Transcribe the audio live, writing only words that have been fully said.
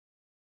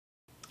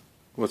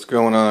What's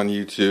going on,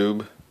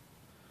 YouTube?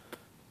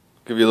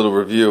 Give you a little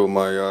review of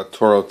my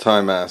TORO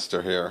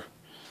TIMEMASTER here.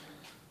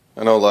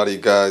 I know a lot of you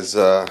guys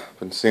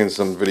been seeing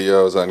some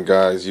videos on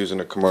guys using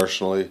it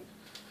commercially.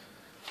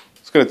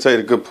 It's going to tell you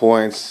the good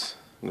points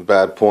and the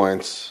bad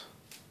points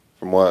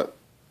from what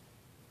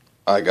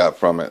I got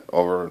from it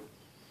over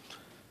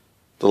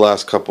the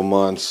last couple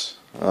months.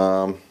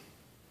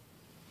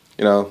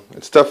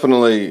 It's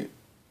definitely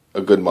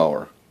a good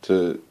mower.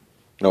 To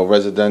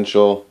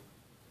residential,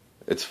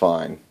 it's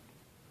fine.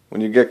 When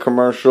you get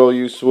commercial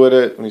use with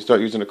it, when you start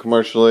using it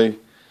commercially,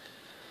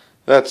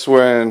 that's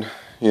when,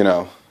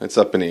 it's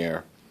up in the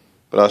air.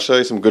 But I'll show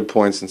you some good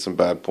points and some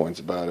bad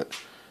points about it.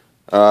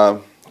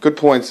 Good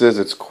points is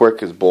it's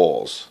quick as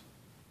balls.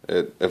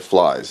 It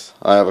flies.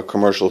 I have a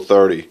commercial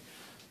 30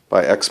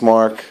 by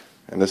Exmark,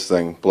 and this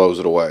thing blows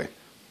it away.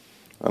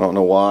 I don't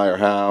know why or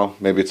how.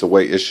 Maybe it's a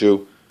weight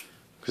issue,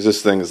 because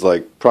this thing is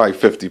like probably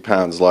 50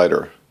 pounds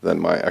lighter than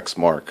my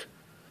Exmark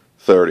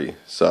 30.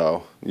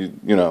 So,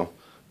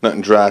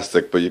 nothing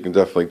drastic, but you can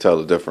definitely tell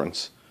the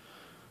difference.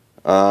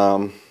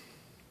 Another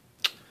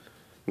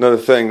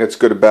thing that's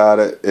good about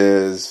it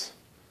is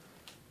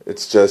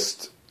it's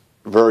just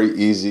very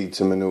easy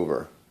to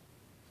maneuver.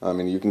 I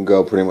mean, you can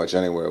go pretty much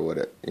anywhere with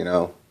it,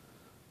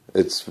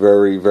 It's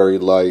very, very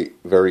light,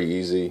 very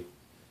easy.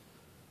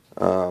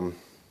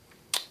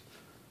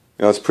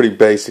 It's pretty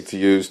basic to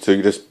use, too.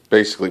 You just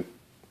basically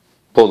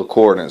pull the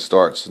cord and it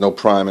starts. No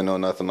priming, no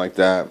nothing like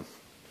that.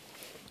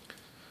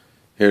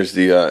 Here's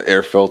the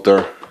air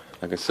filter.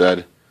 Like I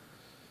said,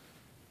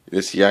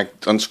 you just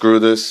unscrew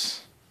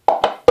this,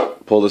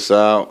 pull this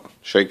out,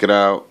 shake it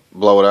out,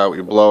 blow it out with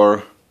your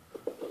blower,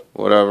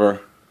 whatever.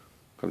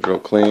 Comes real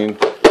clean.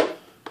 Put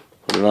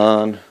it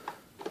on,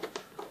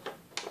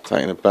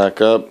 tighten it back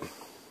up.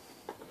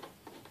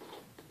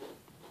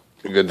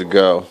 You're good to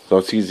go. So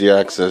it's easy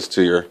access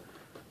to your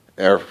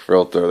air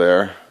filter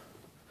there.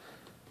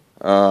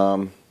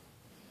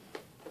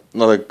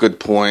 Another good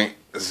point,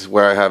 this is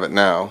where I have it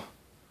now.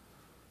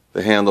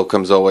 The handle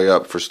comes all the way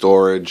up for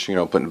storage,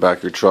 putting it back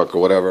in your truck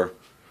or whatever.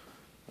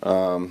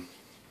 Like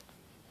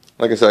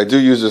I said, I do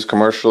use this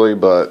commercially,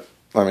 but,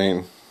 I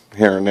mean,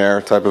 here and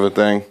there type of a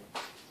thing.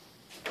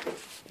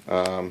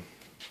 The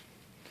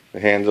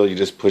handle, you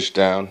just push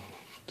down,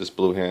 this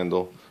blue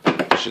handle.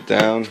 Push it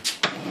down,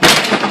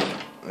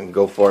 and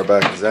go far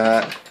back as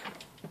that.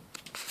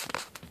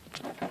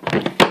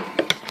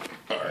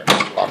 Alright,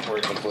 lock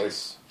right in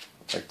place,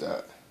 like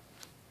that.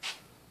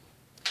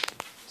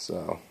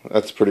 So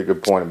that's a pretty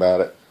good point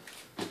about it.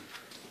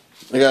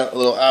 I got a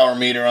little hour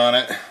meter on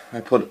it.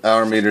 I put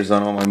hour meters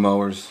on all my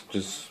mowers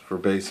just for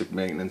basic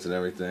maintenance and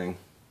everything.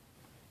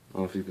 I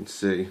don't know if you can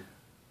see.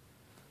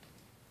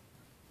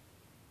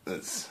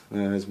 It's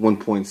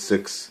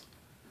 1.6.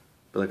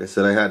 But like I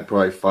said, I had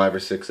probably 5 or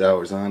 6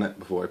 hours on it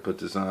before I put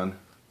this on.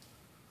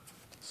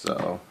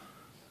 So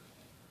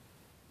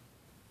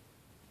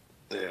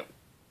yeah,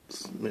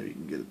 maybe you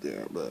can get it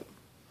there, but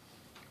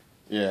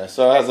yeah,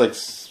 so it has like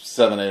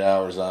 7, 8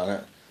 hours on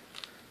it,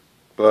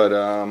 but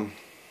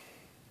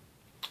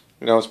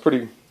it's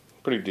pretty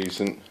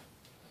decent.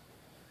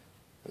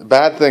 The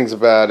bad things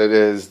about it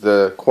is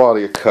the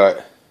quality of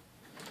cut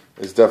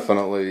is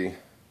definitely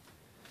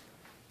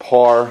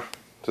par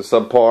to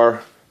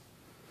subpar.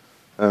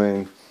 I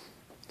mean,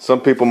 some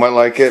people might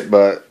like it,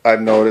 but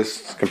I've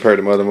noticed compared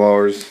to other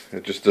mowers,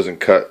 it just doesn't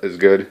cut as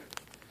good.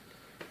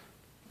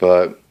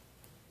 But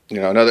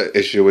another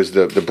issue is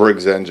the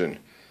Briggs engine.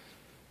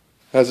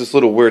 Has this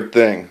little weird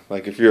thing,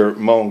 like if you're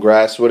mowing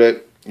grass with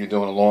it, you're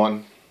doing a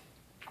lawn,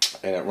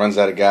 and it runs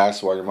out of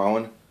gas while you're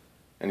mowing,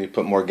 and you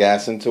put more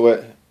gas into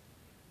it,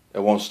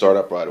 it won't start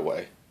up right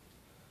away.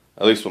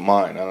 At least with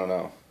mine, I don't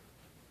know.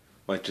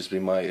 Might just be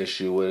my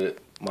issue with it,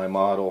 my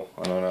model,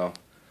 I don't know.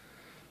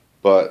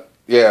 But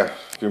yeah,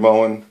 if you're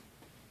mowing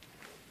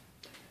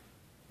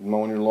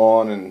your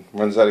lawn and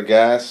runs out of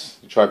gas,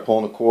 you try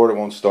pulling the cord, it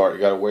won't start. You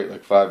gotta wait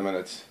like 5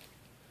 minutes.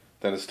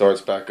 Then it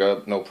starts back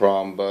up, no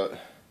problem, but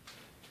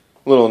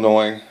a little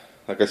annoying.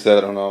 Like I said,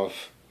 I don't know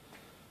if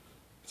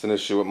it's an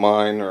issue with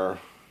mine or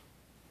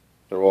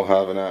they're all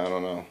having that, I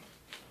don't know.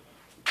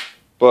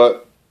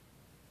 But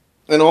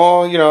in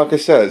all, like I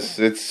said,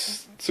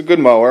 it's a good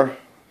mower.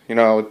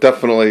 It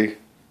definitely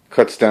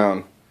cuts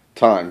down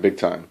time, big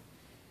time.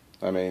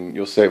 I mean,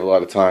 you'll save a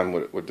lot of time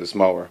with this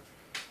mower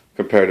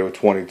compared to a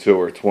 22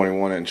 or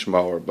 21 inch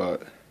mower,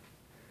 but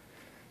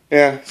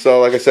yeah, so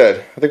like I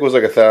said, I think it was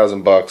like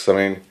 $1,000. I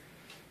mean,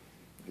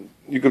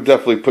 you could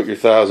definitely put your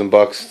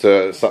 $1,000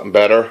 to something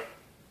better,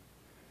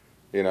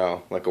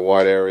 like a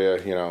wide area,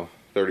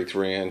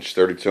 33 inch,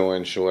 32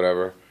 inch, or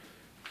whatever.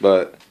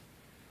 But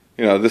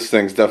this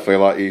thing's definitely a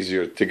lot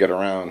easier to get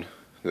around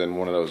than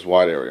one of those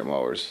wide area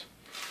mowers.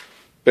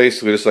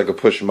 Basically, just like a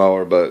push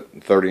mower, but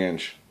 30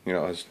 inch.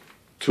 It's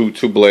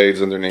two blades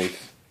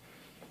underneath.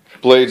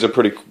 Blades are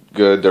pretty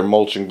good. They're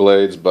mulching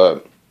blades,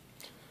 but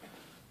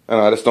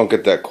I just don't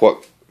get that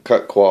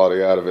cut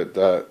quality out of it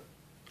that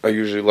I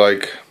usually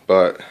like.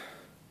 But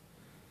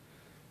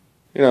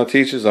to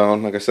each his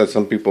own. Like I said,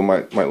 some people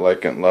might like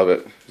it and love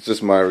it. It's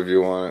just my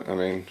review on it. I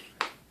mean,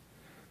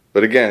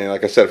 But again,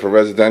 like I said, for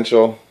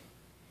residential,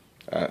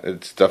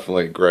 it's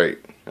definitely great.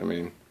 I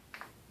mean,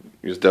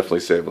 you just definitely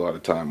save a lot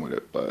of time with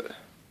it. But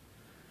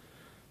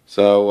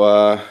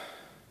so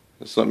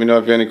just let me know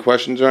if you have any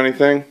questions or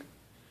anything.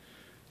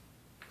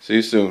 See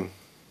you soon.